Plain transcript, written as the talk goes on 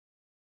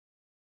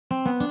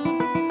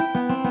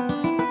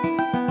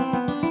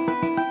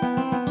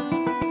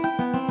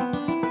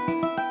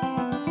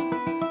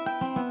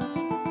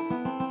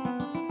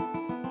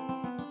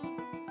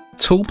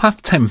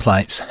Toolpath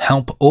templates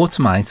help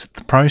automate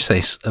the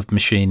process of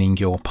machining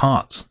your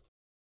parts.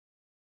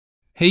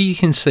 Here you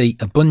can see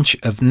a bunch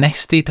of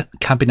nested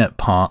cabinet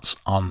parts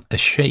on a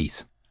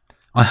sheet.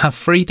 I have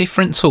 3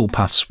 different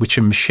toolpaths which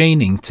are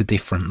machining to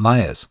different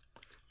layers.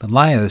 The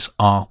layers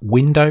are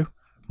window,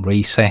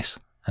 recess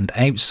and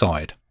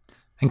outside,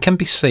 and can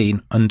be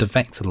seen under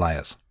vector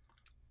layers.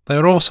 They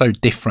are also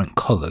different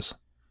colours.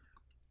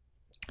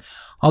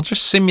 I'll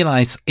just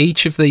simulate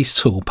each of these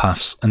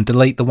toolpaths and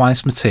delete the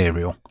waste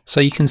material so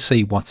you can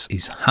see what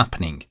is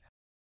happening.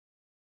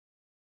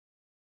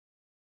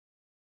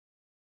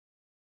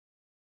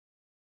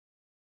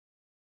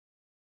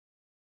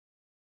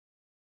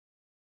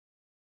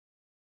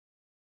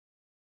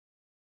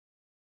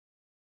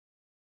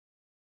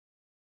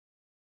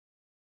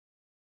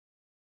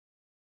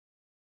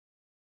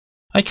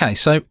 Okay,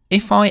 so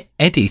if I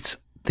edit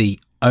the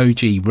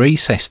OG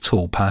recess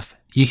toolpath,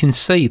 you can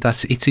see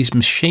that it is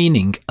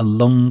machining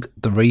along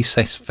the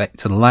recess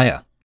vector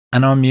layer,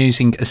 and I'm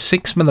using a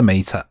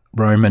 6mm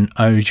Roman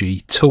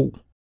OG tool.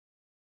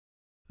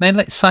 Now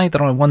let's say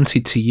that I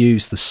wanted to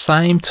use the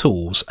same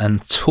tools and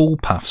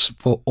toolpaths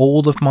for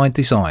all of my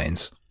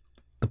designs.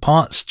 The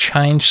parts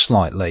change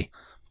slightly,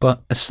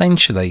 but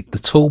essentially the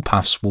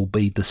toolpaths will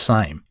be the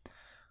same.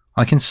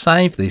 I can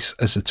save this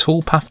as a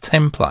toolpath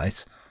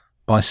template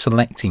by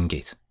selecting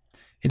it.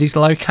 It is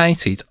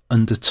located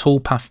under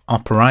Toolpath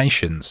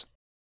Operations.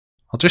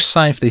 I'll just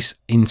save this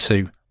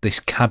into this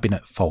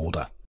cabinet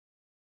folder.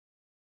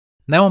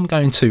 Now I'm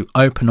going to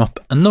open up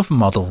another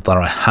model that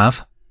I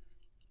have,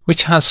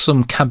 which has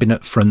some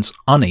cabinet fronts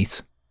on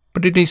it,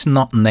 but it is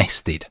not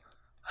nested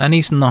and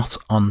is not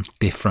on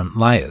different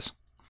layers.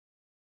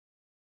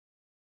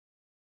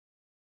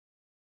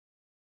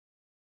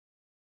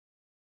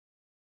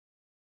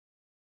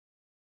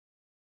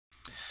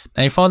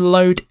 Now if I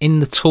load in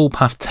the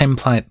toolpath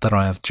template that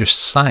I have just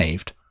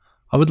saved,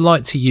 I would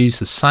like to use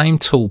the same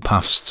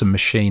toolpaths to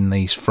machine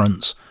these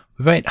fronts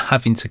without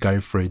having to go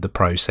through the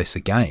process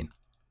again.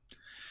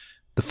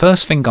 The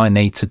first thing I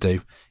need to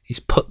do is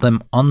put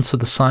them onto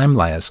the same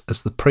layers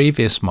as the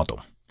previous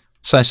model.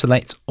 So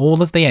select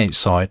all of the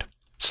outside,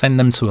 send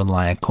them to a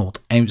layer called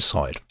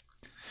outside.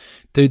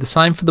 Do the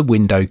same for the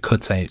window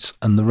cutouts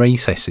and the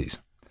recesses.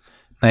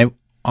 Now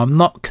I'm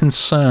not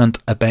concerned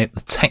about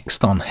the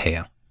text on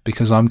here,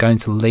 because I'm going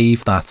to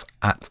leave that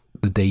at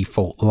the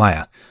default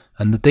layer,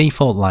 and the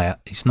default layer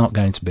is not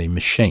going to be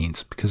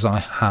machined because I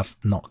have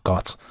not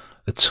got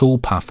a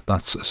toolpath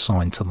that's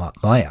assigned to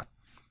that layer.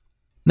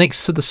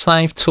 Next to the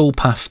save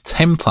toolpath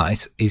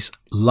template is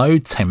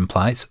load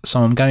template,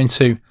 so I'm going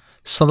to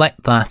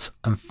select that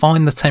and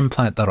find the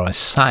template that I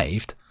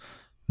saved,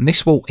 and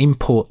this will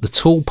import the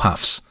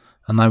toolpaths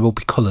and they will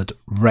be coloured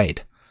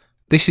red.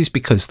 This is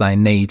because they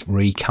need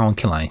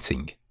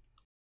recalculating.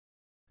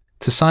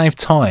 To save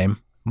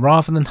time,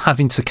 rather than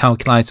having to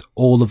calculate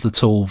all of the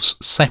tools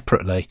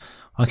separately,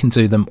 I can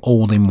do them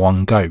all in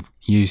one go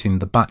using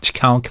the batch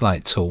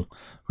calculate tool,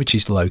 which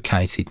is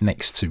located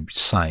next to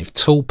save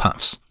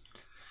toolpaths.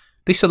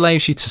 This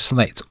allows you to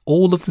select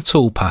all of the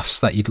toolpaths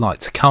that you'd like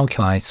to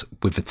calculate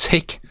with a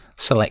tick,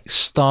 select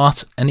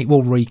start, and it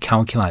will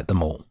recalculate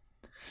them all.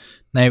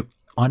 Now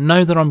I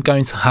know that I'm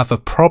going to have a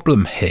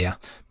problem here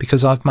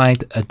because I've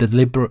made a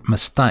deliberate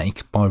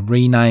mistake by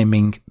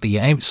renaming the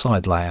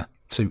outside layer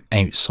to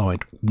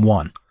outside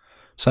 1.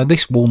 So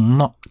this will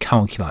not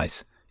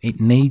calculate. It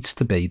needs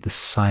to be the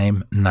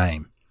same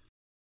name.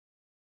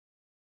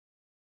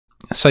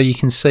 So you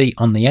can see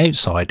on the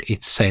outside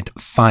it said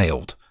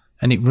failed,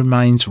 and it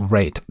remains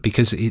red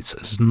because it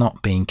has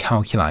not been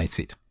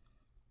calculated.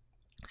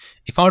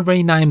 If I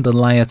rename the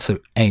layer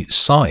to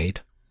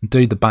outside and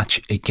do the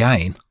batch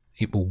again,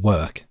 it will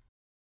work.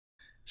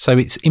 So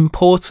it's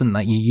important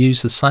that you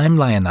use the same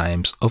layer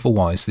names,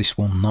 otherwise this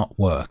will not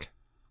work.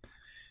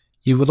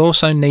 You will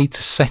also need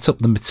to set up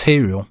the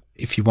material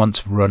if you want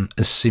to run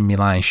a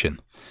simulation.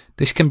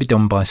 This can be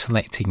done by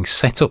selecting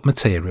Setup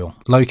Material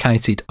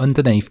located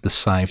underneath the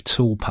Save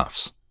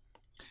Toolpaths.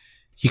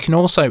 You can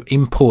also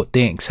import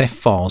DXF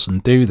files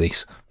and do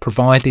this,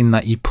 providing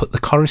that you put the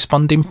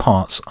corresponding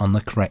parts on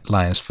the correct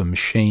layers for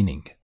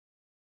machining.